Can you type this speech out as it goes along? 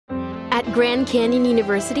At Grand Canyon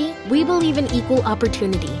University, we believe in equal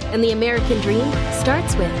opportunity, and the American dream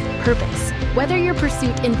starts with purpose. Whether your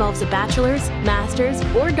pursuit involves a bachelor's, master's,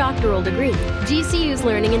 or doctoral degree, GCU's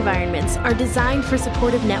learning environments are designed for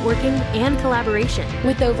supportive networking and collaboration.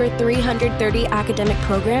 With over 330 academic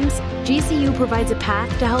programs, GCU provides a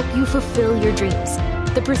path to help you fulfill your dreams.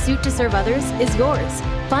 The pursuit to serve others is yours.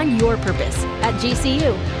 Find your purpose at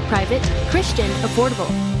GCU. Private, Christian,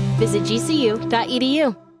 affordable. Visit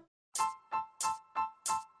gcu.edu.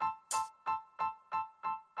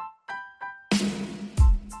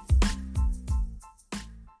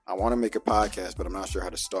 I want to make a podcast, but I'm not sure how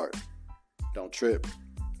to start. Don't trip.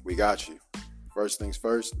 We got you. First things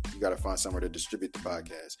first, you got to find somewhere to distribute the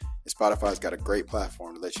podcast. And Spotify's got a great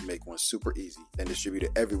platform to let you make one super easy, then distribute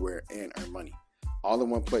it everywhere and earn money. All in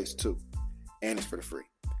one place, too. And it's for the free.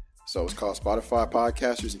 So it's called Spotify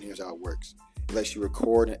Podcasters, and here's how it works. It lets you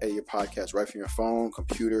record and edit your podcast right from your phone,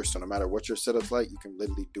 computer, so no matter what your setup's like, you can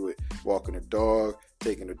literally do it walking a dog,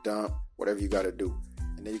 taking a dump, whatever you got to do.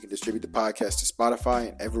 And then you can distribute the podcast to Spotify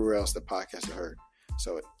and everywhere else the podcasts are heard.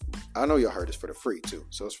 So I know y'all heard it's for the free too.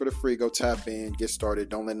 So it's for the free. Go tap in, get started.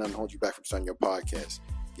 Don't let nothing hold you back from starting your podcast.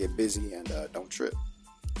 Get busy and don't trip.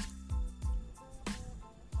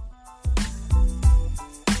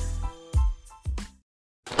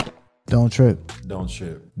 Don't trip. Don't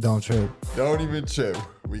trip. Don't trip. Don't even trip.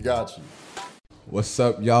 We got you. What's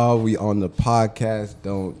up, y'all? We on the podcast.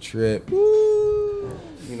 Don't trip. Woo.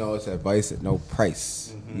 You know, it's advice at no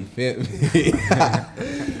price. You feel me?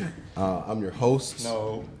 I'm your host.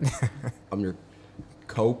 No. I'm your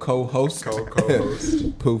co-host.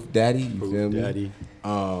 Co-host. Poof Daddy. You feel me? Daddy.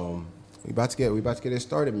 We about to get it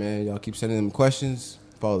started, man. Y'all keep sending them questions.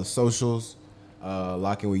 Follow the socials.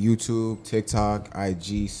 Lock in with YouTube, TikTok,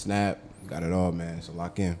 IG, Snap. Got it all, man. So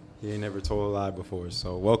lock in. He ain't never told a lie before,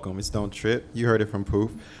 so welcome. It's Don't Trip. You heard it from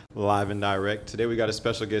Poof, live and direct. Today we got a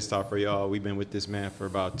special guest star for y'all. We've been with this man for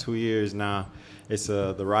about 2 years now. It's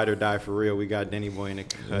the ride or die for real. We got Denny Boy in the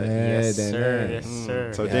cut. Yes, sir. Yes,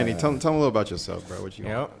 sir. So, Danny, tell me a little about yourself, bro. What you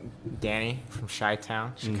Yep. Danny from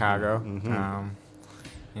Chi-Town, Chicago.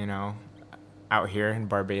 You know, out here in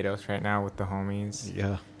Barbados right now with the homies.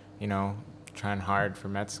 Yeah. You know, trying hard for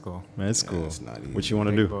med school. Med school. it's not easy. What you want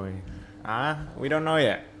to Big do? boy. We don't know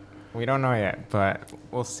yet. But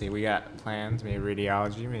we'll see. We got plans, maybe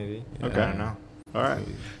radiology, maybe. Okay. I don't know. All right.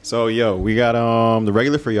 So, we got the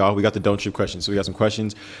regular for y'all. We got the Don't Trip questions. So we got some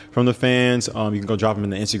questions from the fans. You can go drop them in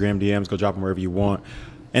the Instagram DMs. Go drop them wherever you want.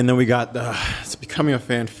 And then we got it's becoming a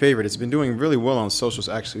fan favorite. It's been doing really well on socials.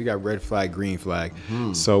 Actually, we got red flag, green flag.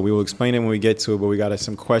 So we will explain it when we get to it. But we got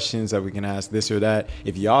some questions that we can ask this or that.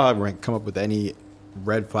 If y'all ever come up with any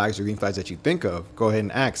red flags or green flags that you think of, go ahead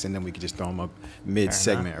and ask, and then we can just throw them up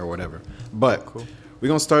mid-segment or whatever. But we're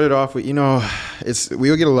going to start it off with,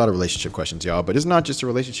 we'll get a lot of relationship questions, y'all, but it's not just a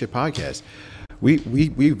relationship podcast. We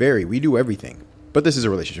vary. We do everything. But this is a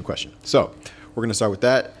relationship question. So we're going to start with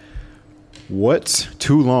that. What's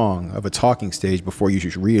too long of a talking stage before you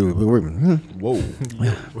should really... Whoa.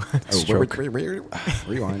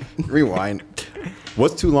 Rewind.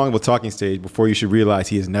 What's too long of a talking stage before you should realize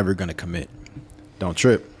he is never going to commit? Don't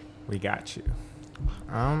trip. We got you.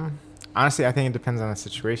 Honestly, I think it depends on the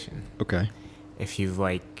situation. Okay. If you've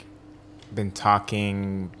been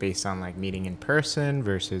talking based on meeting in person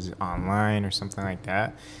versus online or something like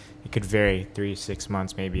that, it could vary 3 to 6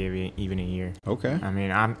 months, maybe even a year. Okay. I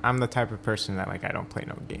mean, I'm the type of person that I don't play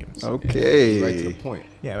no games. Okay. Right to the point.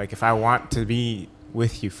 Yeah, if I want to be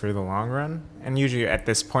with you for the long run, and usually at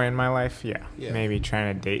this point in my life, maybe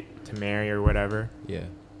trying to date to marry or whatever.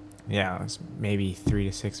 Yeah, it's maybe 3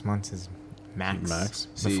 to 6 months is max.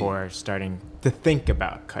 Before starting to think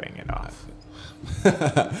about cutting it off.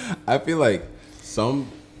 I feel like some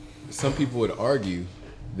people would argue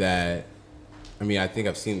that, I think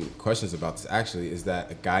I've seen questions about this actually, is that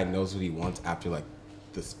a guy knows what he wants after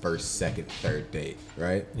this first, second, third date,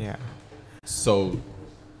 right? Yeah. So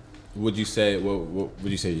would you say, what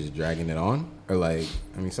would you say, you're just dragging it on? Or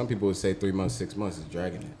some people would say 3 months, 6 months is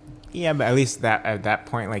dragging it. Yeah, but at least at that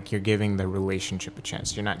point, you're giving the relationship a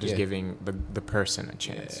chance. You're not just giving the person a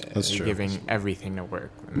chance. That's you're true. giving everything to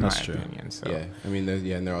work, in my opinion. So. Yeah,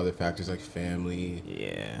 and there are other factors like family,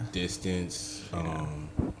 distance,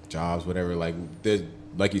 jobs, whatever. There's,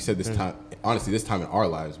 like you said, this time in our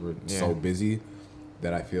lives, we're so busy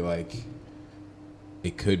that I feel like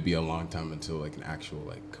it could be a long time until an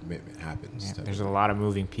actual commitment happens. Yeah, there's a lot of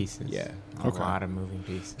moving pieces. Yeah. A lot of moving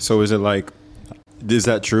pieces. So is it is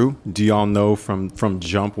that true? Do y'all know from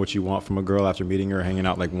jump what you want from a girl after meeting her or hanging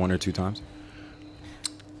out 1 or 2 times?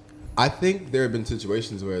 I think there have been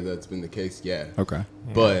situations where that's been the case, yeah. Okay.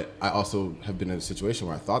 Yeah. But I also have been in a situation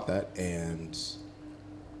where I thought that, and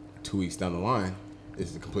 2 weeks down the line,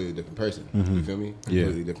 it's a completely different person. Mm-hmm. You feel me? Yeah.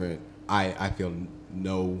 Completely different. I feel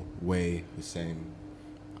no way the same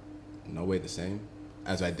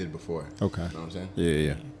as I did before. Okay. You know what I'm saying?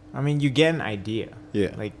 Yeah. I mean, you get an idea.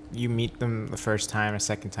 Yeah. Like, you meet them the first time, a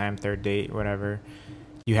second time, third date, whatever.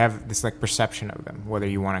 You have this, like, perception of them, whether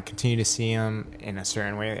you want to continue to see them in a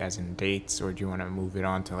certain way, as in dates, or do you want to move it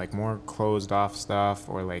on to, like, more closed-off stuff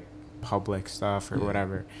or, like, public stuff or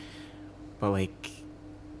whatever. But, like,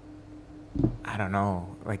 I don't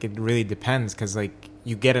know. Like, it really depends because, like,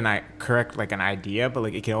 you get an idea, but,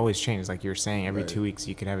 like, it can always change. Like you were saying, every 2 weeks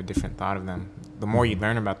you could have a different thought of them. The more you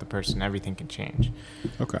learn about the person, everything can change.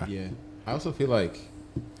 Okay. Yeah. I also feel like,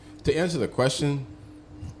 to answer the question,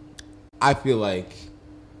 I feel like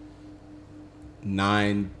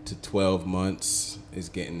 9 to 12 months is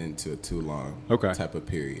getting into a too long type of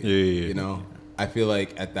period. Yeah. You know? I feel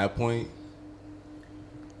like at that point,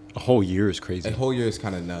 a whole year is crazy. a whole year is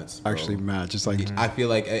kind of nuts, bro. Actually, mad. Just like I feel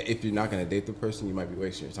like if you're not going to date the person, you might be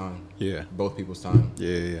wasting your time. Yeah. Both people's time.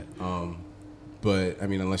 Yeah. But I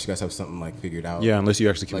mean, unless you guys have something like figured out. Yeah, unless you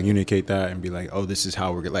actually communicate that and be like, oh, this is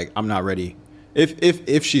how we're like, I'm not ready.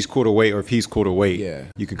 If she's cool to wait, or if he's cool to wait,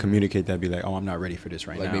 you can communicate that. Be like, oh, I'm not ready for this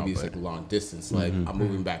right now. Like maybe it's like long distance. Like I'm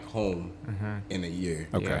moving back home in a year.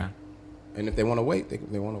 Okay. Yeah. And if they want to wait,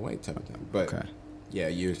 they want to wait type of thing. But yeah,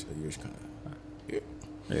 years kind of.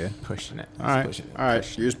 Yeah. Pushing it. All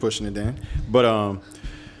right. You're just pushing it then. But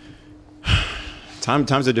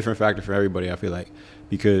time's a different factor for everybody, I feel like,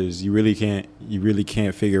 because you really can't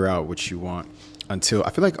figure out what you want until,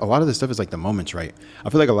 I feel like a lot of this stuff is like the moments, right? I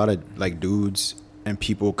feel like a lot of like dudes and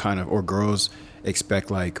people kind of, or girls expect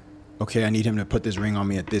like, okay, I need him to put this ring on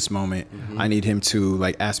me at this moment. I need him to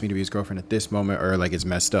like ask me to be his girlfriend at this moment, or like it's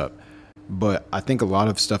messed up. But I think a lot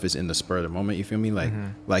of stuff is in the spur of the moment. You feel me? Like,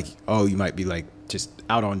 oh, you might be like just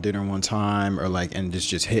out on dinner one time, or like, and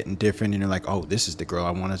just hitting different, and you're like, oh, this is the girl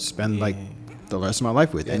I want to spend like the rest of my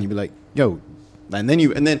life with. And you'd be like, yo, and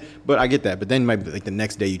then, but I get that. But then maybe like the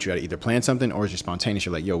next day you try to either plan something, or it's just spontaneous.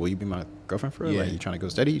 You're like, yo, will you be my girlfriend for it? Like, you trying to go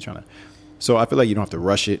steady? So I feel like you don't have to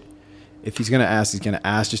rush it. If he's gonna ask, he's gonna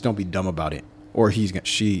ask. Just don't be dumb about it. Or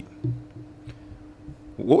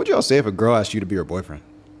what would y'all say if a girl asked you to be her boyfriend?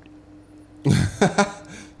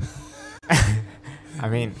 I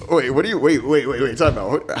mean, wait. Talk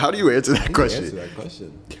about how do you answer that question? Answer that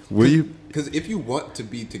question. Will you? Because if you want to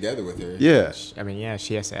be together with her, I mean, yeah,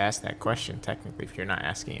 she has to ask that question technically if you're not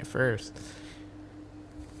asking it first.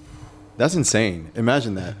 That's insane.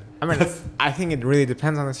 Imagine that. I mean, I think it really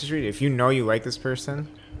depends on the situation. If you know you like this person,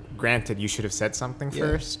 granted, you should have said something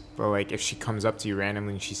first. But like, if she comes up to you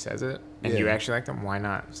randomly and she says it, and you actually like them, why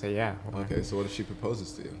not say yeah? Okay, so what if she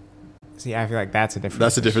proposes to you? See, I feel like that's a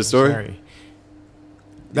different story.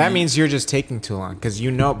 That means you're just taking too long because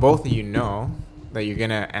both of you know that you're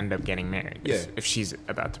gonna end up getting married. If she's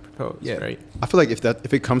about to propose, right? I feel like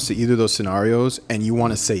if it comes to either of those scenarios and you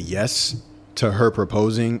want to say yes to her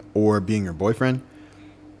proposing or being your boyfriend,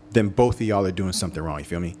 then both of y'all are doing something wrong. You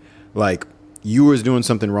feel me? Like, you was doing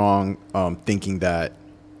something wrong, thinking that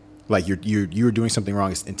like you're doing something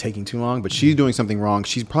wrong and taking too long, but she's doing something wrong.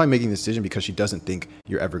 She's probably making the decision because she doesn't think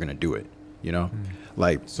you're ever gonna do it. You know,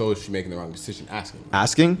 like, so is she making the wrong decision asking?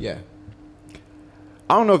 Asking? Yeah.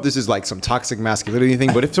 I don't know if this is like some toxic masculinity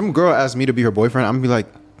thing, but if some girl asks me to be her boyfriend, I'm gonna be like,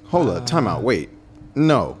 hold up, time out, wait,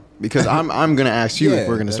 no, because I'm gonna ask you if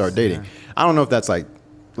we're gonna start dating. I don't know if that's like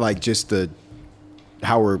just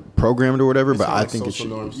how we're programmed or whatever, but I think it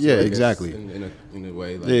should. Yeah, exactly. In a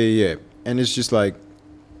way. Like, yeah, and it's just like,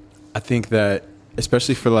 I think that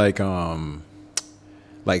especially for like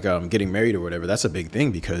getting married or whatever, that's a big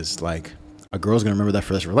thing because like a girl's gonna remember that for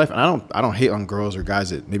the rest of her life. And I don't hate on girls or guys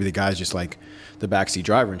that maybe the guy's just like the backseat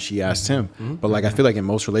driver and she asked him. But like I feel like in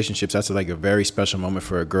most relationships that's like a very special moment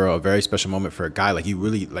for a girl, a very special moment for a guy. Like you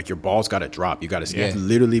really, like, your balls gotta drop. You gotta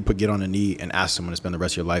literally get on a knee and ask someone to spend the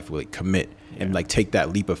rest of your life with, like, commit and like take that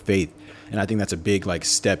leap of faith. And I think that's a big like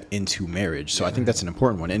step into marriage. So I think that's an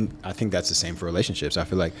important one. And I think that's the same for relationships. I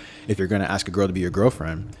feel like if you're gonna ask a girl to be your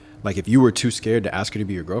girlfriend, like if you were too scared to ask her to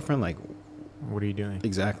be your girlfriend, like, what are you doing?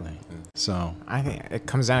 Exactly. So I think it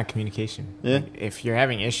comes down to communication. Yeah. Like, if you're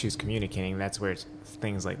having issues communicating, that's where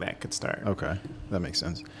things like that could start. Okay, that makes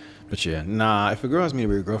sense. But yeah, if a girl asks me to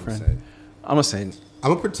be your girlfriend, I'm gonna say I'm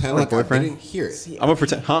gonna pretend like boyfriend. I didn't hear it. I'm gonna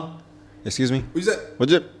pretend, Excuse me? What you said?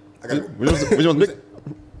 What's it?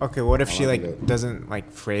 Okay, what if she like doesn't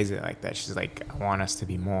like phrase it like that? She's like, I want us to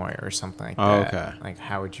be more or something like that. Okay. Like,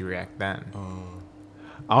 how would you react then?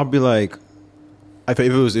 I'll be like, if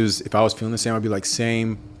I was feeling the same, I'd be like,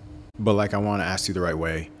 same, but like I want to ask you the right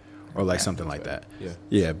way, or like something like that.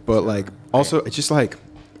 Yeah. But like also, it's just like,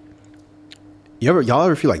 y'all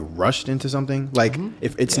ever feel like rushed into something? Like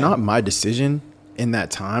if it's not my decision in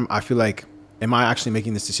that time, I feel like, am I actually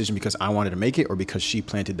making this decision because I wanted to make it, or because she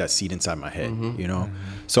planted that seed inside my head? You know.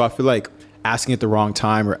 So I feel like asking at the wrong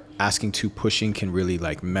time or asking too pushing can really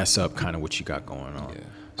like mess up kind of what you got going on. Yeah.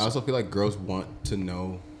 I also feel like girls want to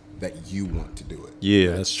know that you want to do it.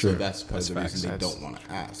 Yeah, that's true. So that's part of the reason they don't want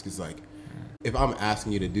to ask. It's like, if I'm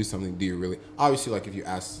asking you to do something, do you really? Obviously, like if you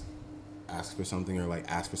ask for something, or like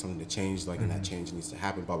ask for something to change, like and that change needs to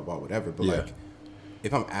happen, blah blah blah, whatever. But like,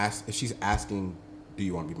 if she's asking, do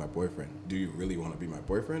you want to be my boyfriend? Do you really want to be my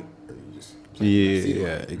boyfriend, or you just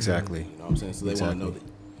exactly. You know what I'm saying? So they want to know that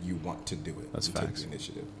you want to do it. That's facts. Take the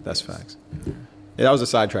initiative. That's facts. Yeah, that was a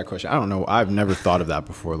sidetrack question. I don't know. I've never thought of that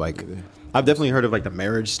before. Like, I've definitely heard of like the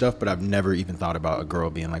marriage stuff, but I've never even thought about a girl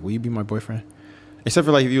being like, "Will you be my boyfriend?" Except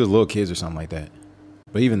for like if you was little kids or something like that.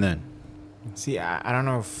 But even then, see, I don't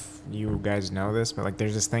know if you guys know this, but like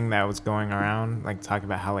there's this thing that was going around, like talking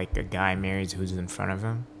about how like a guy marries who's in front of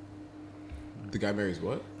him. The guy marries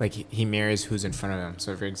what? Like he marries who's in front of him.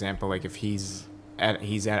 So for example, like if he's at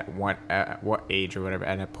what age or whatever,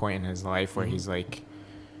 at a point in his life where he's like,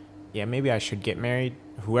 yeah, maybe I should get married.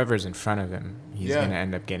 Whoever's in front of him, he's gonna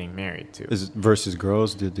end up getting married to. Is it versus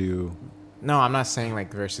girls? Did you? No, I'm not saying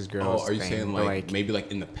like versus girls. Oh, are you saying like maybe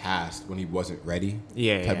like in the past when he wasn't ready?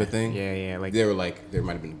 Type of thing. Yeah. Like they were like there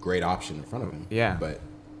might have been a great option in front of him. Yeah, but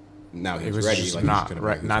now he's it was ready. Just like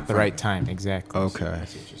not the right time. Exactly. Okay. I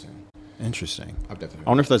see what you're saying. Interesting. I've definitely. I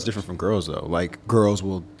wonder if that's different from girls though. Like girls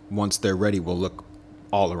will, once they're ready, will look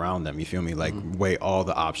all around them. You feel me? Like weigh all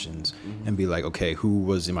the options and be like, okay, who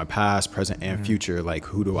was in my past, present, and future? Like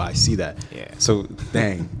who do I see that? Yeah. So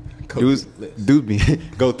dang,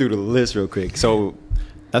 dude, go through the list real quick. So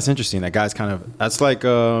that's interesting. That guy's kind of that's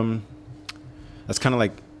kind of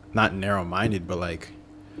like not narrow-minded, but like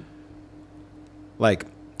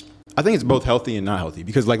I think it's both healthy and not healthy,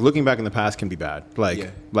 because like looking back in the past can be bad. Like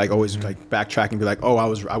always like backtracking, be like, oh,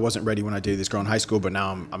 I wasn't ready when I dated this girl in high school, but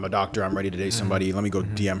now I'm a doctor. I'm ready to date somebody. Let me go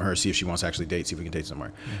DM her, see if she wants to actually date, see if we can date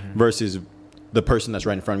somewhere. Versus the person that's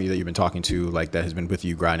right in front of you that you've been talking to, like that has been with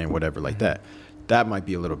you grinding, whatever, like that. That might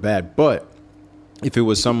be a little bad. But if it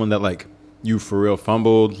was someone that like you for real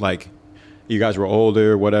fumbled, like you guys were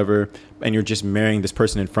older, whatever, and you're just marrying this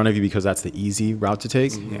person in front of you because that's the easy route to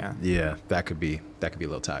take. Yeah, that could be a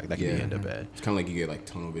little tight. That could end up bad. It's kind of like you get like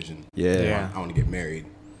tunnel vision. Yeah. I want to get married.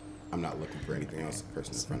 I'm not looking for anything else. The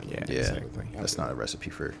person in front of me. Yeah, exactly. That's not a recipe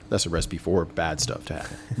for bad stuff to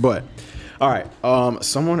happen. But all right,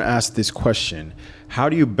 someone asked this question: how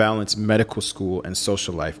do you balance medical school and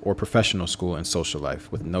social life, or professional school and social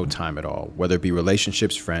life, with no time at all, whether it be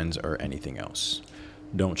relationships, friends, or anything else?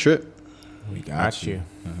 Don't trip. We got you.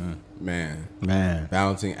 Man.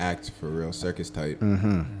 Balancing act for real, circus type.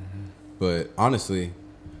 But honestly,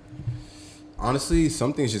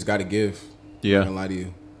 some things just got to give. Yeah. I'm not gonna lie to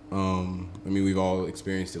you. I mean, we've all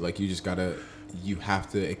experienced it. Like you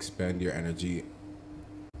have to expend your energy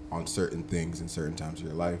on certain things in certain times of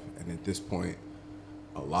your life. And at this point,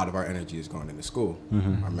 a lot of our energy is going into school,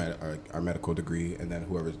 our medical degree, and then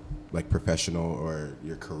whoever's like professional or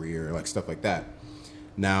your career, like stuff like that.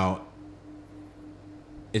 Now,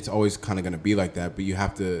 it's always kind of going to be like that, but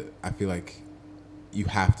I feel like you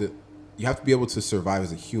have to be able to survive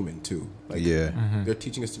as a human too. Like they're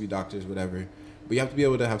teaching us to be doctors, whatever, but you have to be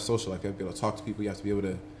able to have social life. You have to be able to talk to people. You have to be able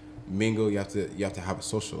to mingle. You have to have a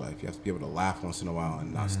social life. You have to be able to laugh once in a while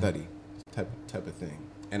and not study, type of thing.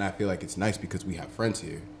 And I feel like it's nice because we have friends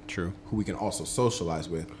here, true, who we can also socialize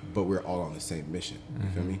with, but we're all on the same mission. You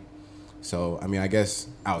feel me? So I mean, I guess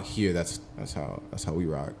out here, that's how we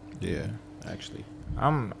rock. Yeah, actually. I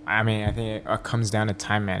mean, I think it comes down to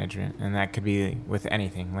time management, and that could be with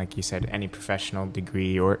anything, like you said, any professional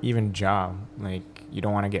degree or even job. Like you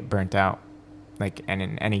don't want to get burnt out, like, and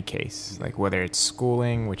in any case, like whether it's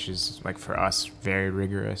schooling, which is like for us very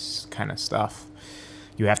rigorous kind of stuff,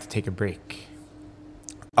 you have to take a break.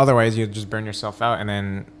 Otherwise, you'll just burn yourself out, and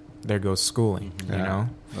then there goes schooling. You know,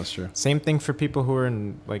 that's true. Same thing for people who are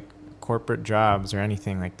in like corporate jobs or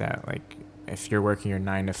anything like that. Like if you're working your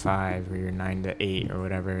 9 to 5 or your 9 to 8 or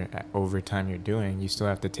whatever overtime you're doing, you still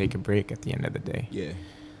have to take a break at the end of the day. Yeah,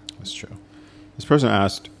 that's true. This person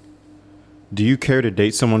asked, do you care to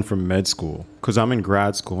date someone from med school? Because I'm in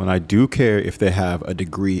grad school, and I do care if they have a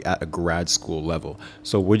degree at a grad school level.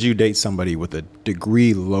 So would you date somebody with a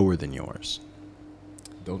degree lower than yours?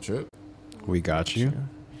 Don't trip. We got you.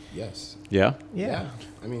 Yes. Yeah? Yeah.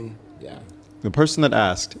 I mean, yeah. The person that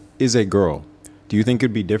asked is a girl. Do you think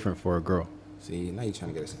it'd be different for a girl? See, now you're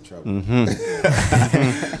trying to get us in trouble.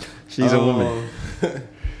 Mm-hmm. She's a woman.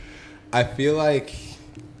 I feel like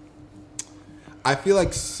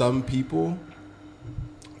some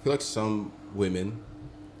women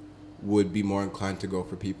would be more inclined to go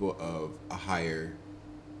for people of a higher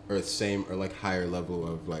or same or like higher level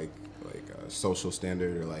of like a social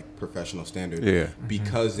standard or like professional standard. Yeah.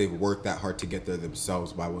 Because they've worked that hard to get there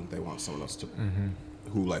themselves. Why wouldn't they want someone else to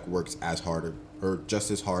who like works as hard or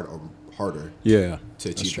just as hard or harder? Yeah. To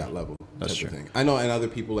achieve that level. That's type true. of thing. I know, and other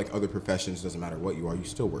people like other professions, doesn't matter what you are, you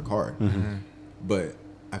still work hard. But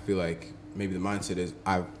I feel like maybe the mindset is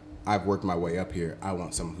I've worked my way up here. I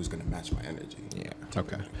want someone who's going to match my energy. Yeah.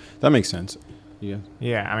 Okay. That makes sense. Yeah.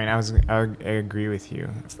 Yeah. I mean, I agree with you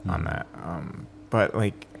on that. But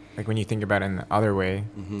like when you think about it in the other way,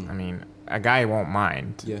 I mean, a guy won't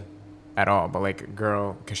mind. Yeah. At all, but like a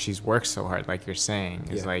girl, because she's worked so hard, like you're saying,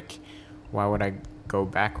 is like, why would I go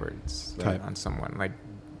backwards on someone? Like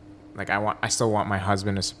I still want my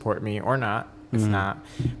husband to support me or not. If not,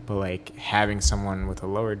 but like having someone with a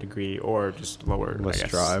lower degree or just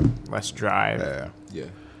less drive, yeah,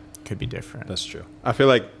 could be different. That's true. I feel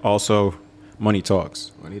like also money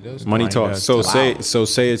talks. Money talks. So say it's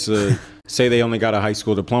say they only got a high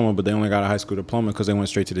school diploma, but they only got a high school diploma because they went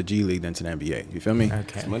straight to the G League, then to the NBA. You feel me?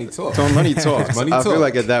 Okay. Money talks. So money talks. I feel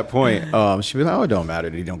like at that point, she'd be like, "Oh, it don't matter.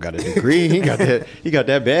 He don't got a degree. He got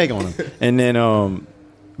that bag on him." And then,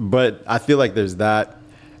 but I feel like there's that.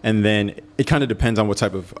 And then it kind of depends on what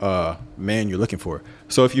type of man you're looking for.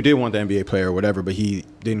 So if you did want the NBA player or whatever, but he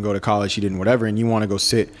didn't go to college, he didn't whatever, and you want to go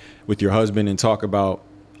sit with your husband and talk about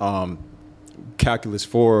calculus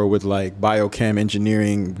 4 with like biochem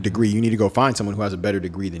engineering degree, you need to go find someone who has a better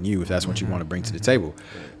degree than you if that's what you want to bring to the table.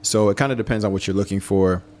 So it kind of depends on what you're looking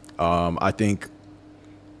for. I think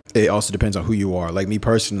it also depends on who you are. Like me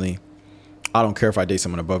personally, I don't care if I date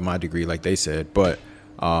someone above my degree, like they said, but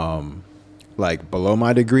like below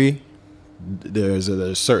my degree, there's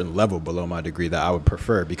a certain level below my degree that I would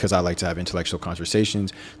prefer because I like to have intellectual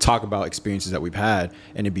conversations, talk about experiences that we've had,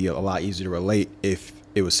 and it'd be a lot easier to relate if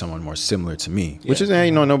it was someone more similar to me, which is,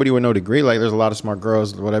 nobody with no degree. Like there's a lot of smart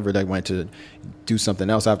girls, whatever, that went to do something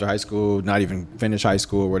else after high school, not even finish high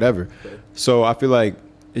school or whatever. So I feel like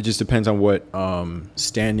it just depends on what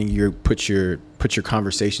standing you put your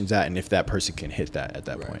conversations at, and if that person can hit that at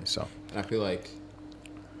that point. So I feel like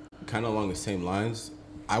kind of along the same lines,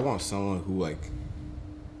 I want someone who like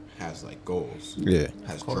has like goals,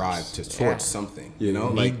 has drive towards something. You know,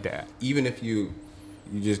 like that. Even if you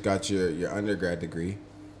just got your undergrad degree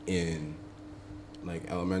in like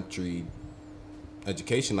elementary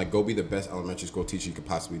education, like go be the best elementary school teacher you could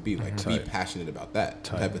possibly be. Like be passionate about that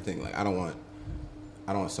type of thing. Like I don't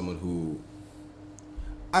want someone who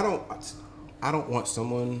I don't want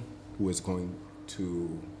someone who is going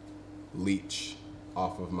to leech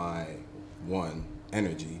off of my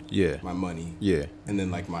energy, my money, and then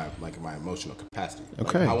like my emotional capacity.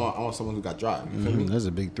 Like, I want someone who got drive. You feel me? That's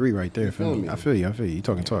a big 3 right there. You feel me? I feel you. You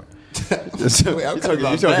talking talk. Wait, I'm talking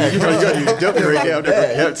about you jumping right now.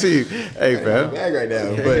 Yeah, to you. Hey, fam. Bag right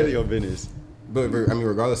now. But But your business. I mean,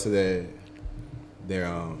 regardless of their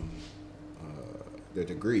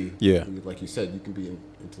degree, like you said, you can be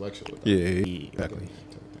intellectual with them. Yeah, exactly.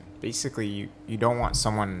 Basically, you don't want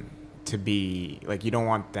someone to be like, you don't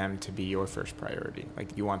want them to be your first priority.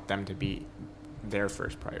 Like you want them to be their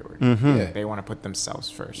first priority. They want to put themselves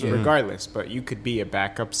first, regardless. But you could be a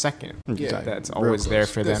backup second. That's always there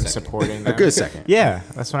for them, supporting them. A good second. Yeah,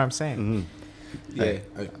 that's what I'm saying.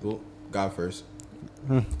 Well, God first.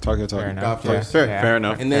 Talk. God first. Fair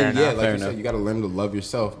enough. And then like you said, you got to learn to love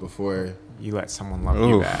yourself before you let someone love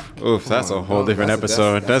you back. Oof, that's a whole different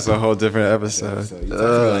episode. That's a whole different episode. You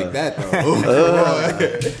talk like that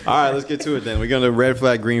though. All right, let's get to it then. We're going to red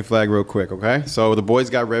flag, green flag real quick, okay? So the boys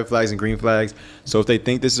got red flags and green flags. So if they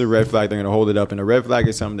think this is a red flag, they're going to hold it up. And a red flag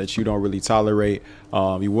is something that you don't really tolerate.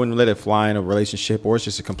 You wouldn't let it fly in a relationship, or it's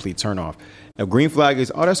just a complete turnoff. A green flag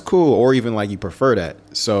is, oh, that's cool, or even like you prefer that.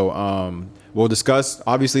 So we'll discuss.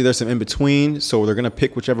 Obviously, there's some in between. So they're going to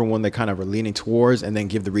pick whichever one they kind of are leaning towards and then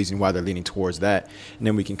give the reason why they're leaning towards that. And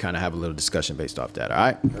then we can kind of have a little discussion based off that. All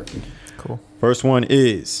right? Perfect. Cool. First one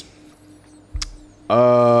is,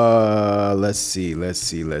 let's see.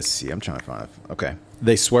 I'm trying to find. Okay.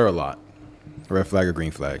 They swear a lot. Red flag or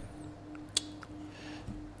green flag?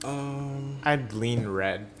 I'd lean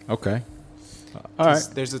red. Okay. All right.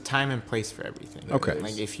 There's a time and place for everything. Okay.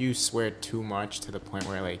 Like if you swear too much to the point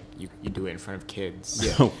where like you do it in front of kids,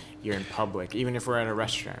 you're in public, even if we're at a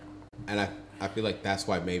restaurant. And I feel like that's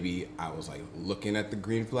why maybe I was like looking at the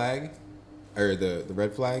green flag or the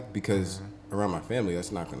red flag, because around my family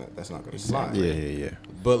that's not gonna slide. Yeah.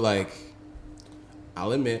 But like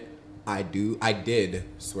I'll admit, I did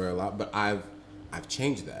swear a lot, but I've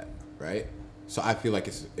changed that, right? So I feel like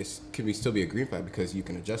it's can still be a green flag because you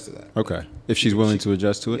can adjust to that. Okay. If she's willing to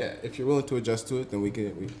adjust to it? Yeah, if you're willing to adjust to it, then we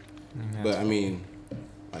can. But I mean,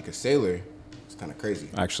 like a sailor, it's kind of crazy.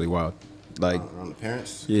 Actually, wild. Like around the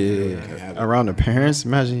parents. Yeah. Around the parents,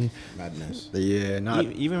 imagine. Madness. Yeah, not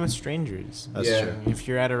even with strangers. That's true. If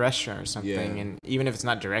you're at a restaurant or something, and even if it's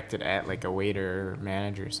not directed at like a waiter or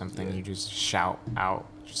manager or something, you just shout out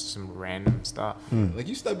just some random stuff. Like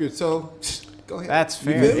you stub your toe. Go ahead. That's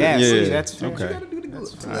fair. Yeah, that's fair. Okay. You gotta do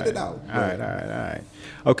to let it out. All right.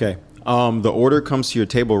 Okay. The order comes to your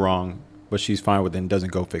table wrong, but she's fine with it and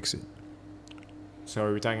doesn't go fix it. So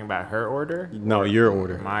are we talking about her order? No, your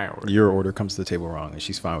order. My order. Your order comes to the table wrong, and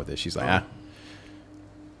she's fine with it. She's like,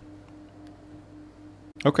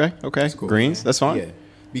 Okay. Cool. Greens, that's fine. Yeah,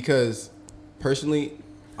 because personally,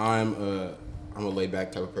 I'm a laid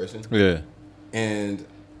back type of person. Yeah. And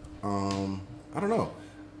I don't know.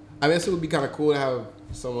 I guess it would be kind of cool to have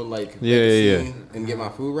someone like and get my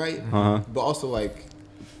food right. But also like,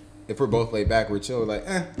 if we're both laid back, we're chill. Like,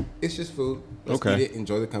 it's just food. Let's eat it,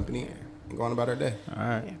 enjoy the company, and go on about our day. All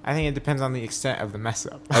right. Yeah, I think it depends on the extent of the mess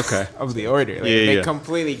up. Okay. Of the order. Like, if they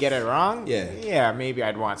completely get it wrong. Yeah. Maybe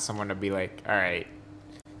I'd want someone to be like, all right,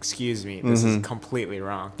 excuse me, this is completely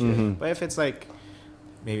wrong. But if it's like,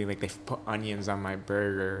 maybe like they put onions on my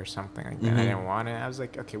burger or something like that, I didn't want it. I was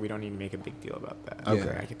like, okay, we don't need to make a big deal about that.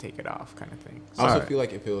 Okay, I could take it off, kind of thing. I also feel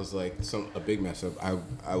like if it was like a big mess up,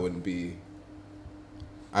 I wouldn't be.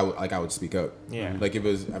 I would speak up. Yeah. Like if it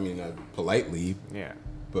was, politely. Yeah.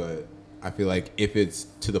 But I feel like if it's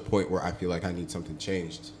to the point where I feel like I need something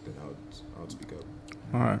changed, then I would speak up.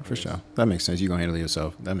 All right, for sure. That makes sense. You're gonna handle it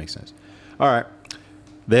yourself. That makes sense. All right.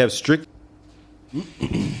 They have strict.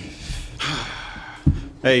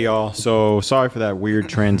 Hey, y'all. So sorry for that weird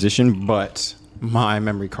transition, but my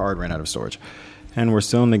memory card ran out of storage, and we're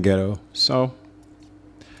still in the ghetto. So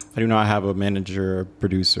I do not have a manager,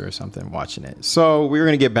 producer, or something watching it. So we're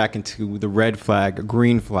going to get back into the red flag,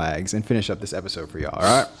 green flags, and finish up this episode for y'all. All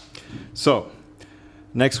right. So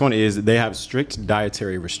next one is they have strict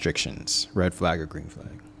dietary restrictions. Red flag or green flag?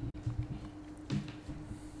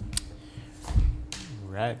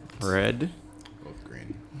 Red. Both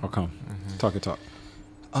green. How come? Talk your talk.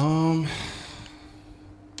 I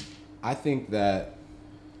think that.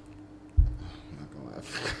 I'm not gonna laugh.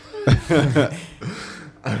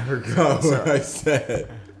 I forgot what I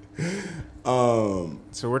said.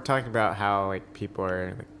 So we're talking about how like people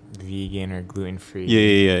are like, vegan or gluten free.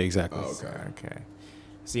 Yeah, exactly. Oh, Okay.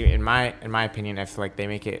 See, in my opinion, I feel like they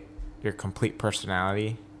make it your complete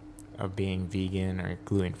personality of being vegan or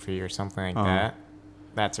gluten free or something like that.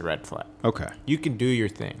 That's a red flag. Okay. You can do your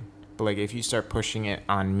thing, but like if you start pushing it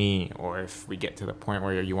on me, or if we get to the point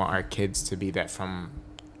where you want our kids to be that from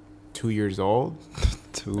 2 years old,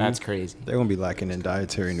 that's crazy. They're gonna be lacking in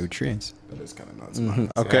dietary nutrients. That is kind of nuts.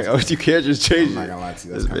 Okay. You can't just change it. I'm not gonna lie to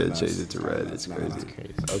you. That's kind of nuts. Change it to red. It's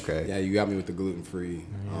crazy. Okay. Yeah, you got me with the gluten free.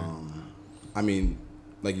 I mean,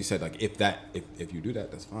 like you said, like if you do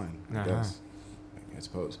that, that's fine. I guess. I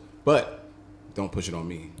suppose. But don't push it on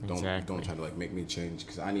me. Don't try to like make me change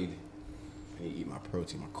because I need to eat my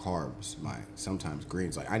protein, my carbs, my sometimes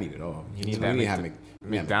greens. Like I need it all. You need to have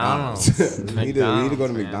McDonald's. You need to go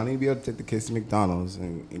to McDonald's. You need to be able to take the kids to McDonald's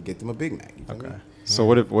and get them a Big Mac. Okay. So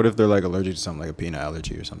what if they're like allergic to something like a peanut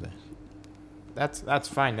allergy or something? That's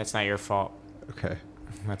fine. That's not your fault. Okay.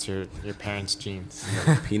 That's your parents' genes.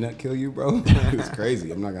 Peanut kill you, bro? It's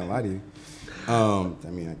crazy. I'm not gonna lie to you. I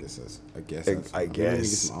mean, I guess that's. I guess. Let me get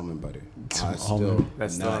some almond butter.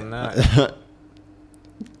 That's still a nut.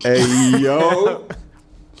 Hey yo.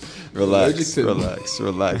 Relax. You're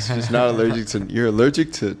not allergic to. You're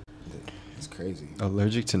allergic to. It's crazy.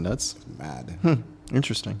 Allergic to nuts. It's mad.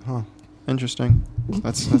 Interesting. Interesting.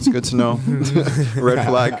 That's good to know. Red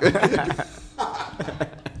flag.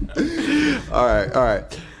 All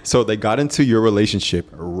right. So they got into your relationship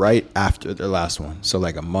right after their last one. So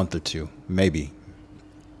like a month or two, maybe.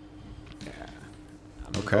 Yeah.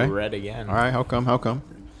 Okay. Red again. All right. How come?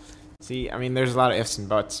 See, I mean, there's a lot of ifs and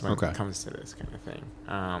buts when it comes to this kind of thing.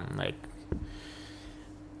 Like,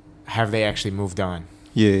 have they actually moved on?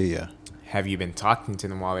 Yeah. Have you been talking to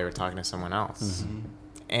them while they were talking to someone else? Mm-hmm.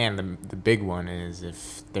 And the big one is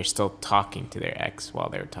if they're still talking to their ex while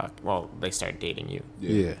they're they start dating you.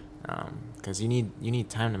 Yeah. Because you need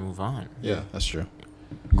time to move on. Yeah, that's true.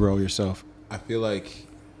 Grow yourself. I feel like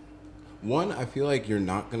you're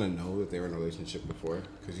not gonna know that they were in a relationship before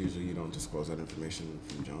because usually you don't disclose that information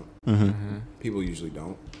from jump. Mm-hmm. People usually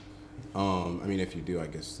don't. I mean, if you do, I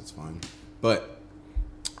guess that's fine. But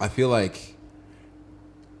I feel like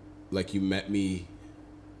you met me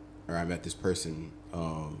or I met this person,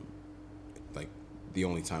 like the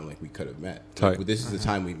only time like we could have met. Tight. Like, this is the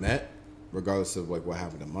time we met, regardless of like what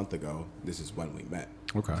happened a month ago. This is when we met.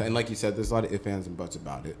 Okay. And like you said, there's a lot of ifs, ands, and buts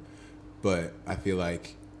about it, but I feel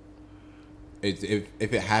like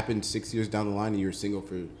if it happened 6 years down the line and you were single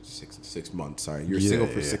for six months, you were single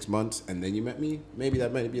for 6 months and then you met me, maybe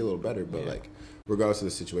that might be a little better. But like, regardless of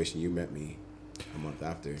the situation, you met me a month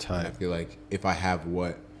after. Tight. I feel like if I have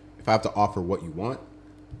to offer what you want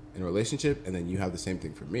in a relationship, and then you have the same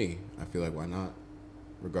thing for me, I feel like why not?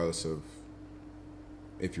 Regardless of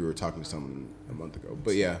if you were talking to someone a month ago.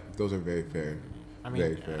 But yeah, those are very fair. I mean,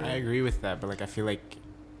 very fair. I agree with that, but like I feel like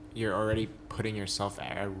you're already putting yourself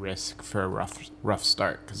at risk for a rough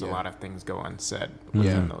start because a lot of things go unsaid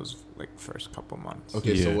within those like first couple months.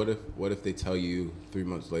 Okay, so what if they tell you 3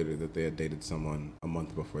 months later that they had dated someone a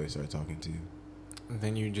month before they started talking to you?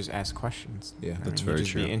 Then you just ask questions. Yeah, I that's mean, very you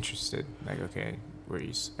just true. Be interested. Like, okay,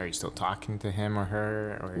 are you still talking to him or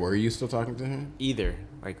her? Or Were you still talking to her? either?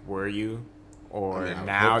 Like, were you? Or I mean,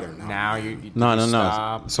 now they're not, you man. No.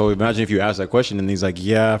 stop? So imagine if you ask that question and he's like,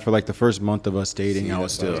 yeah, for like the first month of us dating, See, I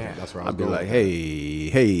was still. that's where I was I'd be going like,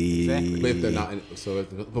 with hey. Exactly. But if they're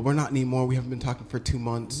not, but we're not anymore. We haven't been talking for 2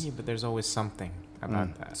 months. Yeah, but there's always something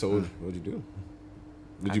about that. So what'd you do?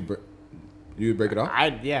 You would break it off?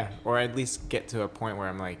 Or at least get to a point where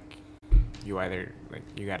I'm like, you either like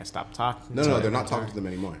you got to stop talking. No, they're not talking to them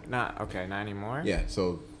anymore. Not anymore. Yeah.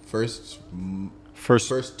 So first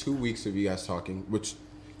 2 weeks of you guys talking, which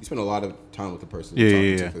you spend a lot of time with the person you're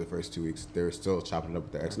talking to for the first 2 weeks. They were still chopping it up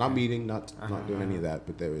with their ex, not meeting, not doing any of that,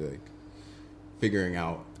 but they were like figuring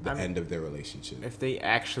out the end of their relationship. If they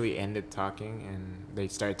actually ended talking and they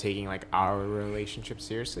started taking like our relationship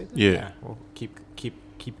seriously, then we'll keep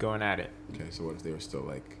going at it. Okay, so what if they were still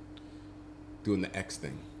like doing the ex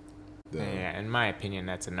thing? Yeah, in my opinion,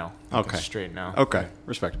 that's a no. Okay. A straight no. Okay,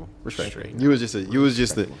 respectable. Straight You was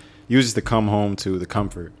just to come home to the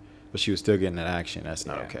comfort, but she was still getting that action. That's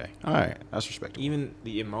not okay. All right, that's respectable. Even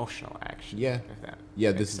the emotional action. Yeah. If that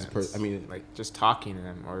This is sense. I mean, like just talking to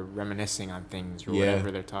them or reminiscing on things or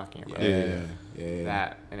whatever they're talking about. Yeah.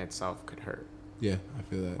 That in itself could hurt. Yeah, I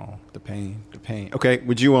feel that. Oh, the pain. Okay,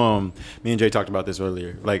 would you me and Jay talked about this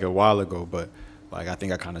earlier, like a while ago, but like I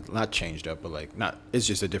think I kind of not changed up, but like not. It's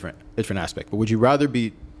just a different aspect. But would you rather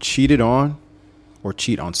be cheated on or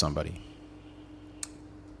cheat on somebody?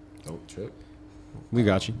 Don't trip. We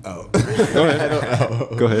got you. Oh, Go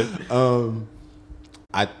ahead. Go ahead.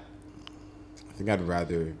 I think I'd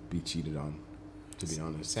rather be cheated on, to be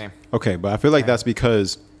honest. Same. Okay, but I feel like that's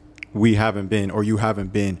because we haven't been, or you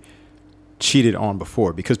haven't been cheated on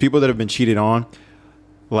before. Because people that have been cheated on,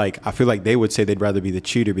 like I feel like they would say they'd rather be the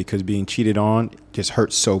cheater because being cheated on just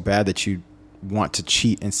hurts so bad that you want to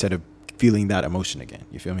cheat instead of feeling that emotion again.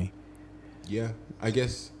 You feel me? Yeah, I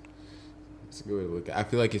guess it's a good way to look at it. I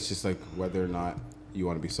feel like it's just like whether or not you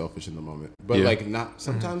want to be selfish in the moment. But like not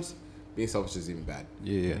sometimes being selfish is even bad.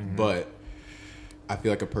 Yeah. But I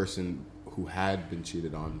feel like a person who had been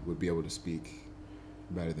cheated on would be able to speak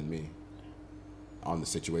better than me on the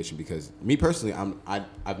situation, because me personally,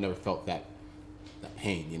 I've never felt that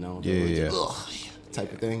pain, you know?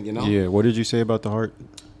 Type of thing, you know? Yeah. What did you say about the heart?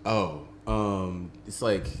 It's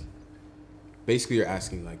like basically you're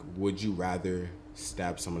asking like, would you rather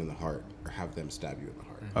stab someone in the heart or have them stab you in the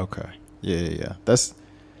heart? Okay. Yeah. That's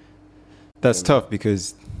tough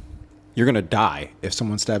because you're gonna die if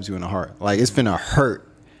someone stabs you in the heart. Like it's gonna hurt,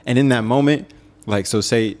 and in that moment, like so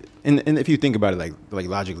say, and if you think about it, like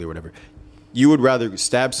logically or whatever, you would rather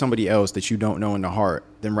stab somebody else that you don't know in the heart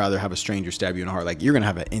than rather have a stranger stab you in the heart. Like you're gonna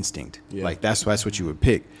have an instinct. Yeah. Like that's what you would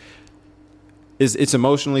pick. It's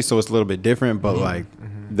emotionally, so it's a little bit different, but like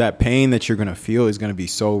that pain that you're gonna feel is gonna be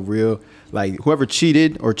so real. Like whoever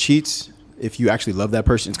cheated or cheats, if you actually love that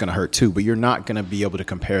person, it's gonna hurt too. But you're not gonna be able to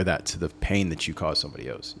compare that to the pain that you cause somebody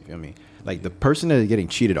else. You feel me? Like the person that is getting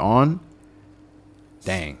cheated on,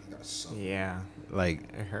 dang. Yeah. Like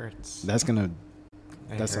it hurts. That's gonna.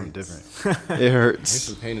 It That's hurts. something different. It hurts. There's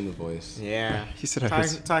some pain in the voice. Yeah. He said it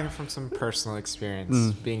hurts. Talking from some personal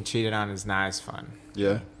experience, being cheated on is not as fun.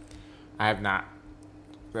 Yeah. I have not.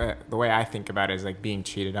 The way I think about it is like being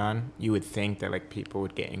cheated on. You would think that like people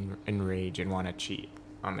would get enraged and want to cheat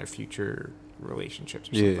on their future relationships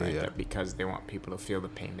or something like that because they want people to feel the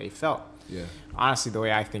pain they felt. Yeah. Honestly, the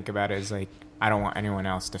way I think about it is like I don't want anyone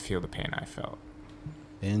else to feel the pain I felt.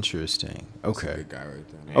 Interesting. That's Okay. a good guy right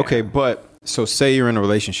there. Yeah. Okay, but so say you're in a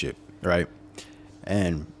relationship, right?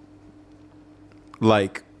 And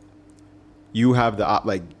like you have the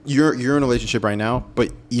like you're in a relationship right now,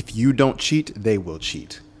 but if you don't cheat, they will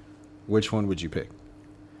cheat. Which one would you pick?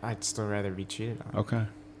 I'd still rather be cheated on. Okay.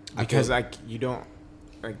 Because like you don't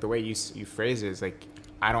like the way you phrase it is like,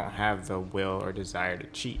 I don't have the will or desire to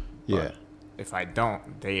cheat. Yeah. If I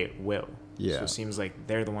don't, they will. Yeah. So it seems like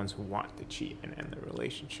they're the ones who want to cheat and end the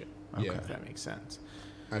relationship. Okay. If that makes sense.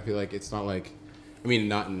 I feel like it's not like, I mean,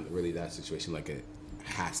 not in really that situation, like it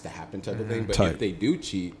has to happen type of thing. But if they do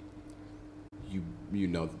cheat, you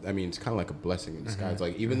know, I mean, it's kind of like a blessing in disguise.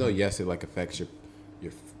 Like, even though, yes, it like affects your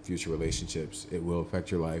future relationships, it will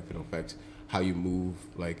affect your life. It'll affect how you move,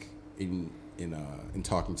 like in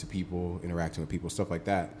talking to people, interacting with people, stuff like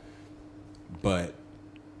that. But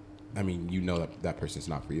I mean, you know that person's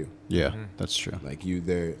not for you. Yeah, that's true. Like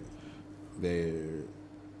they're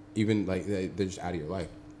even like they're just out of your life,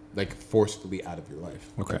 like forcefully out of your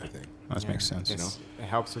life. Okay, type of thing. that makes sense. You know, it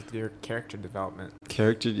helps with your character development.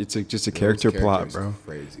 It's just a character plot, bro.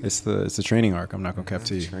 Crazy. It's the training arc. I'm not gonna cap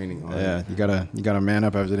to you. Training arc. Yeah, you gotta man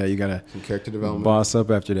up after that. You gotta some character development. Boss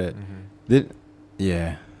up after that.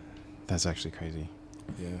 Yeah, that's actually crazy.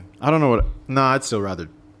 Yeah, I don't know what. Nah, I'd still rather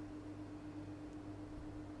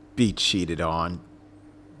be cheated on.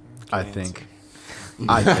 I think. Good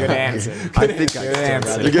answer. I think I'd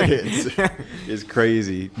still rather. Good answer. It's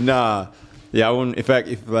crazy. Nah. Yeah, I wouldn't. In fact,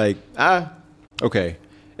 okay.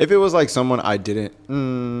 If it was like someone I didn't,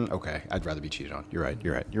 okay, I'd rather be cheated on. You're right.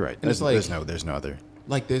 And there's no other.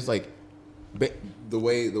 Like there's like, the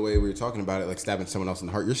way we were talking about it, like stabbing someone else in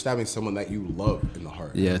the heart. You're stabbing someone that you love in the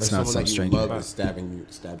heart. Yeah, it's like not some stranger. stranger. Love is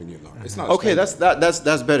stabbing you in the heart. It's not Okay, that's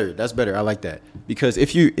better. That's better. I like that, because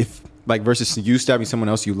if like versus you stabbing someone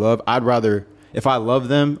else you love, I'd rather, if I love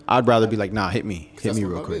them, I'd rather be like, nah, hit me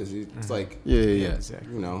real quick. It's like Yeah.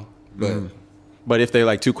 You know, but. But if they're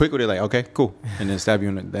like too quick with it, like, okay, cool, and then stab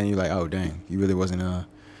you, then you're like, oh dang, you really wasn't didn't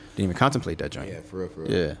even contemplate that joint. Yeah, for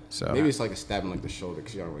real. Yeah, so maybe it's like a stabbing like the shoulder,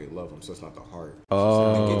 because you don't really love them, so it's not the heart.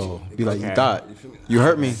 Oh, It be like, gets you thought you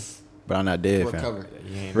hurt me, but I'm not dead. Recover.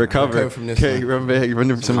 Recover from this. Okay,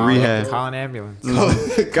 run some rehab. Call an ambulance.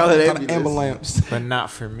 Call an ambulance. But not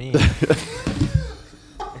for me.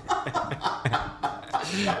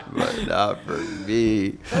 But not for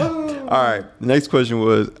me. All right. The next question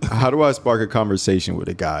was, how do I spark a conversation with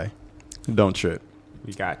a guy? Don't trip.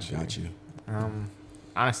 We got you. Got you.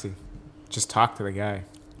 Honestly, just talk to the guy.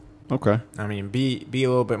 Okay. I mean, be a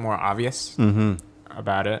little bit more obvious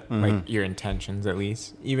about it, like your intentions at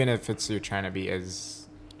least. Even if you're trying to be as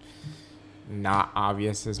not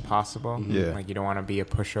obvious as possible. Yeah. Like you don't want to be a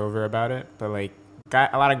pushover about it, but like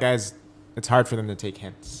a lot of guys, it's hard for them to take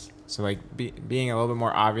hints. So like being a little bit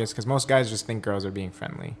more obvious, because most guys just think girls are being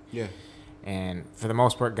friendly. Yeah. And for the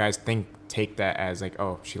most part, guys take that as like,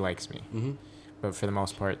 oh, she likes me. But for the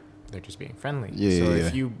most part, they're just being friendly. Yeah. So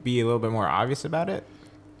if you be a little bit more obvious about it,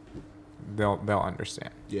 they'll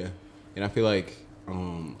understand. Yeah. And I feel like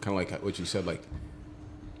kind of like what you said, like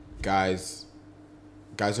guys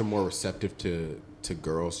are more receptive to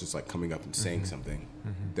girls just like coming up and saying something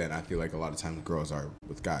than I feel like a lot of times girls are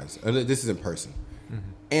with guys. And this is in person.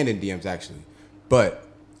 And in DMs actually, but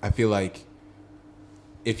I feel like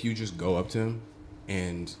if you just go up to him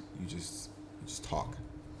and you just talk,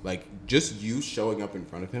 like just you showing up in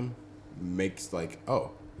front of him makes like,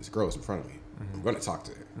 oh, this girl is in front of me, I'm gonna talk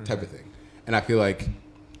to her, type of thing. And I feel like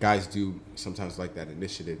guys do sometimes like that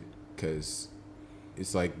initiative because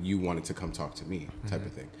it's like you wanted to come talk to me, type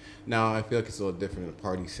of thing. Now I feel like it's a little different in a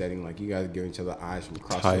party setting. Like you guys give each other eyes from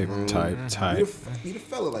across the room. Type. Need a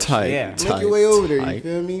fella like Type. make your way over there. You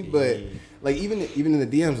feel me? But like even in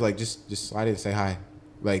the DMs, like just slide in and say hi.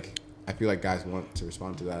 Like I feel like guys want to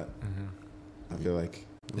respond to that. I feel like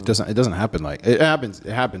it doesn't happen like it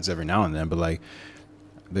happens every now and then, but like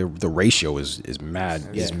the ratio is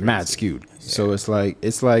mad skewed. Yeah. So it's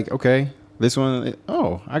like okay, this one,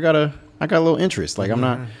 oh, I got a little interest. Like I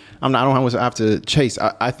don't have to chase.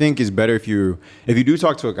 I think it's better if you do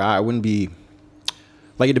talk to a guy, I wouldn't be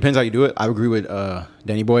like, it depends how you do it. I agree with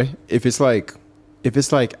Danny Boy. If it's like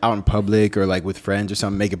out in public or like with friends or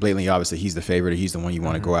something, make it blatantly obvious that he's the favorite or he's the one you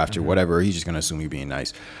want to go after, whatever. Or he's just gonna assume you're being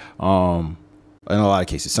nice. In a lot of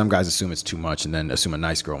cases, some guys assume it's too much and then assume a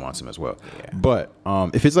nice girl wants him as well. Yeah. But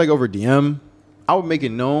if it's like over DM, I would make it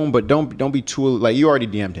known, but don't be too, like, you already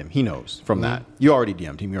DM'd him. He knows from that. You already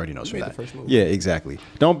DM'd him. He already knows from that. Yeah, exactly.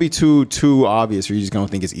 Don't be too obvious, or you're just gonna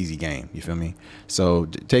think it's easy game. You feel me? So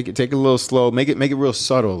take it a little slow. Make it real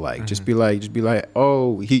subtle. Like just be like,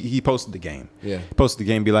 oh, he posted the game. Yeah. Posted the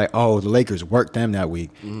game. Be like, oh, the Lakers worked them that week.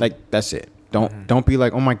 Like that's it. Don't be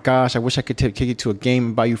like, oh my gosh, I wish I could take you to a game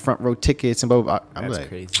and buy you front row tickets and blah blah blah. That's like,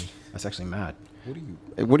 crazy. That's actually mad.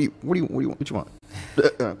 What you want?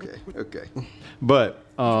 Okay. But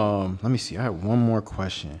let me see. I have one more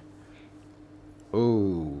question.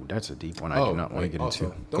 Oh, that's a deep one. I do not want to get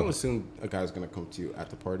into. Don't assume a guy's gonna come to you at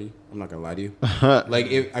the party. I'm not gonna lie to you. Like,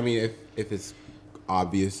 if it's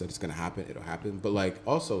obvious that it's gonna happen, it'll happen. But like,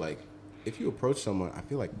 also like, if you approach someone, I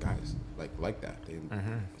feel like guys like that.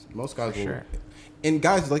 Most guys will, and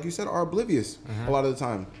guys, like you said, are oblivious a lot of the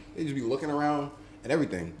time. They just be looking around and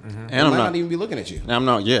everything, and they might not even be looking at you. I'm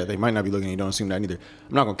not. Yeah, they might not be looking at you. Don't assume that either.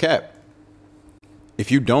 I'm not gonna cap. If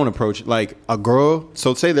you don't approach like a girl,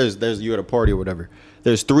 so say there's you at a party or whatever.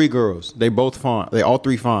 There's 3 girls. They both fine. They all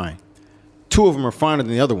 3 fine. 2 of them are finer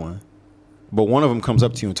than the other one, but one of them comes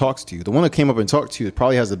up to you and talks to you. The one that came up and talked to you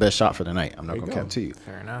probably has the best shot for the night. I'm not gonna cap to you.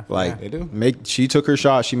 Fair enough. Like they do. She took her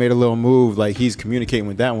shot. She made a little move. Like he's communicating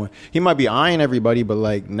with that one. He might be eyeing everybody, but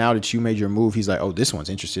like now that you made your move, he's like, oh, this one's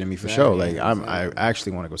interested in me for sure. Like I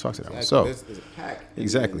actually want to go talk to that one. So there's a pack.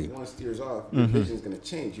 Exactly. One steers off. Your vision's gonna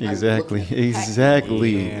change. Exactly.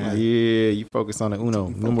 Yeah, you focus on the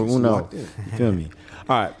number uno. You feel me?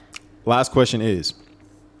 All right. Last question is,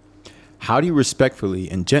 how do you respectfully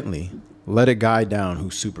and gently let a guy down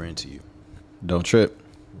who's super into you? Don't trip.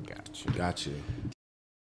 Got you.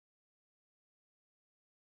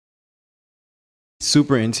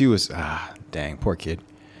 Super into you is, dang, poor kid.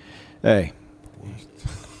 Hey,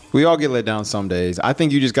 we all get let down some days. I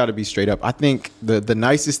think you just got to be straight up. I think the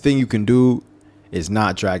nicest thing you can do is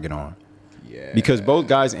not drag it on. Yeah. Because both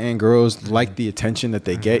guys and girls like the attention that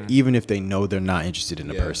they get, even if they know they're not interested in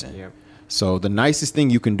the person. Yep. So the nicest thing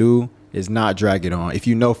you can do is not drag it on. If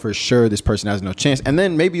you know for sure this person has no chance, and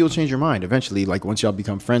then maybe you'll change your mind eventually, like once y'all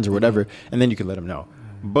become friends or whatever, and then you can let them know.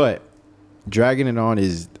 But dragging it on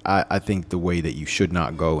is, I think, the way that you should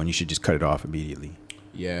not go, and you should just cut it off immediately.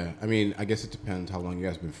 Yeah, I mean, I guess it depends how long you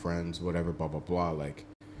guys been friends, whatever, blah, blah, blah. Like,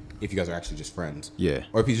 if you guys are actually just friends. Yeah.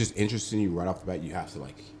 Or if he's just interested in you right off the bat, you have to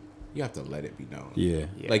let it be known. Yeah.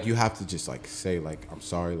 Like, you have to just, like, say, like, I'm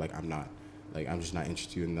sorry, like, I'm just not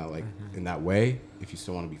interested in that, like, in that way. If you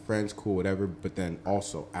still want to be friends, cool, whatever. But then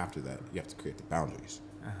also, after that, you have to create the boundaries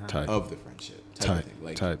of the friendship. Type thing.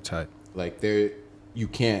 Like, you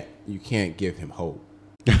can't give him hope.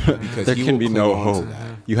 Because there can be no hope.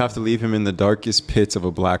 You have to leave him in the darkest pits of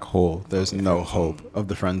a black hole. There's no hope of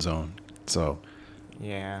the friend zone. So,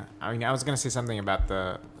 yeah, I mean, I was gonna say something about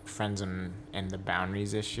the friend zone and the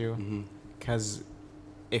boundaries issue, because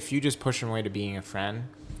if you just push him away to being a friend,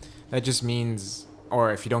 that just means,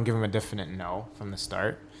 or if you don't give him a definite no from the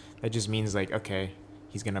start, that just means like, okay,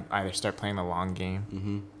 he's gonna either start playing the long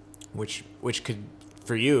game, which could,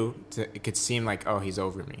 for you, it could seem like, oh, he's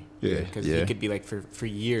over me. Yeah. Because he could be like for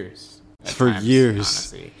years. Years.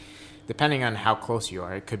 Honestly. Depending on how close you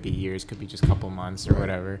are. It could be years, could be just a couple months or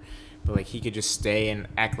whatever. But like he could just stay and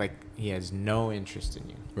act like he has no interest in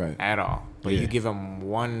you at all. But you give him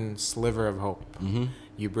one sliver of hope.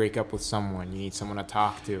 You break up with someone. You need someone to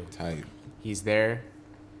talk to. He's there.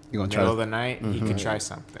 You're gonna middle of the night, he could try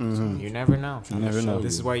something. So you never know. You never know.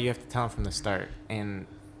 This is why you have to tell him from the start. And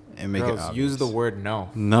make girls, it obvious. Use the word no.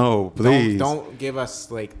 No, please. Don't give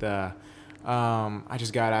us like the I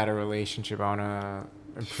just got out of a relationship, I want to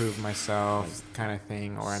improve myself kind of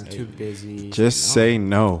thing, or I'm too busy. Just say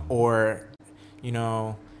no. Or, in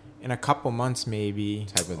a couple months maybe,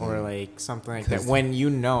 or like something like that, when you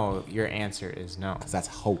know your answer is no. Because that's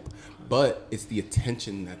hope. But it's the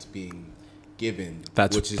attention that's being given.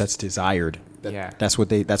 That's desired. That's what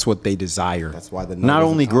they desire. That's why not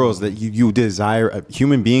only girls that you desire,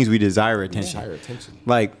 human beings, we desire attention.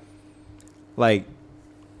 Like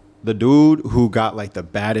the dude who got like the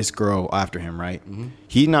baddest girl after him, right?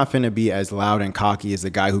 He's not finna be as loud and cocky as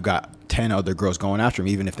the guy who got 10 other girls going after him,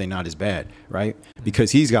 even if they're not as bad, right?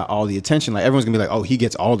 Because he's got all the attention. Like everyone's gonna be like, oh, he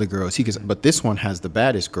gets all the girls. But this one has the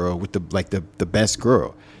baddest girl with the best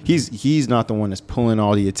girl. He's not the one that's pulling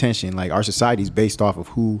all the attention. Like our society's based off of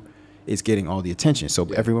who is getting all the attention. So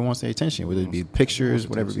everyone wants the attention, whether it be pictures,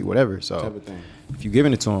 whatever. So if you're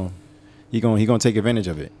giving it to him, he gonna take advantage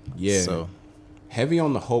of it. Yeah. So heavy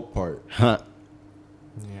on the hope part. Yeah.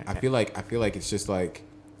 I feel like it's just like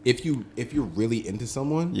if you're really into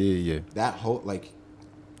someone, that hope, like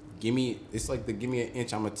give me an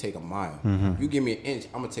inch, I'm gonna take a mile. You give me an inch,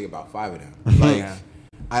 I'm gonna take about 5 of them. Like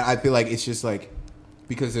I feel like it's just like,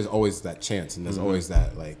 because there's always that chance, and there's always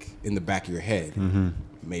that like in the back of your head.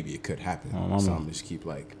 Maybe it could happen. So I'm just keep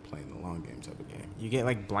like playing the long game type of game. You get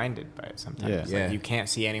like blinded by it sometimes. Like, you can't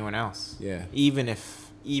see anyone else. Yeah. Even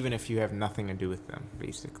if you have nothing to do with them,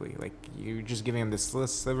 basically, like you're just giving them this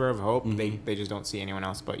sliver of hope. They just don't see anyone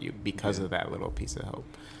else but you because of that little piece of hope.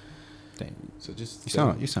 Dang. So just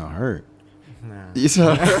you sound hurt. No. You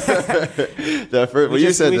saw that first, when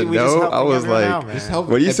you said the no, I was like,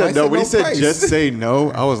 when you said no, when he said just say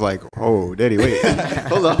no, I was like, oh, daddy, wait,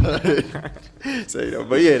 hold on. Say no,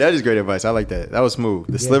 but yeah, that is great advice. I like that. That was smooth.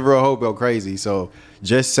 The sliver of hope go crazy. So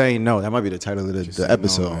just saying no. That might be the title of the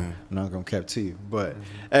episode. No, I'm not gonna cap to you, but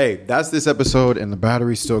hey, that's this episode, and the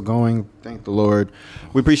battery's still going. Thank the Lord.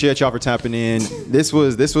 We appreciate y'all for tapping in. This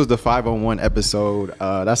was the 501 episode.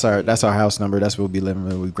 That's our house number. That's what we'll be living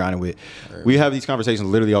with. We grinding with. We have these conversations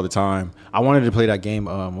literally all the time. I wanted to play that game.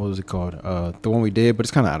 What was it called? The one we did, but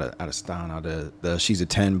it's kind of out of style now. The she's a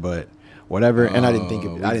 10, but. Whatever, and I didn't think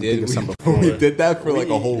of something before. We did that for like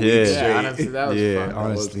a whole week straight. Yeah, honestly, that was fun.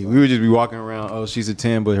 Honestly, we would just be walking around. Oh, she's a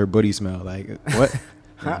 10, but her booty smell like what?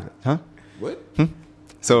 Huh? What?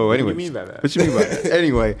 So anyway, what do you mean by that? What you mean by that?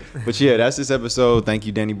 Anyway, but yeah, that's this episode. Thank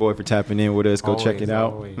you, Danny Boy, for tapping in with us. Go check it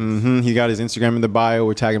out. He got his Instagram in the bio.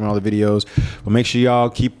 We're tagging him in all the videos. But make sure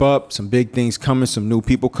y'all keep up. Some big things coming. Some new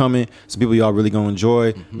people coming. Some people y'all really gonna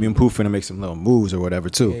enjoy. Me and Pooh finna make some little moves or whatever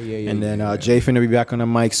too. And then Jay finna be back on the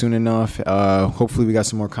mic soon enough. Hopefully we got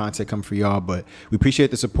some more content coming for y'all. But we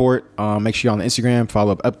appreciate the support. Make sure y'all on the Instagram,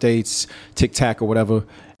 follow up updates, TikTok or whatever.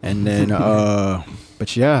 And then,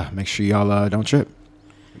 but yeah, make sure y'all don't trip.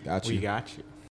 Got you. We got you.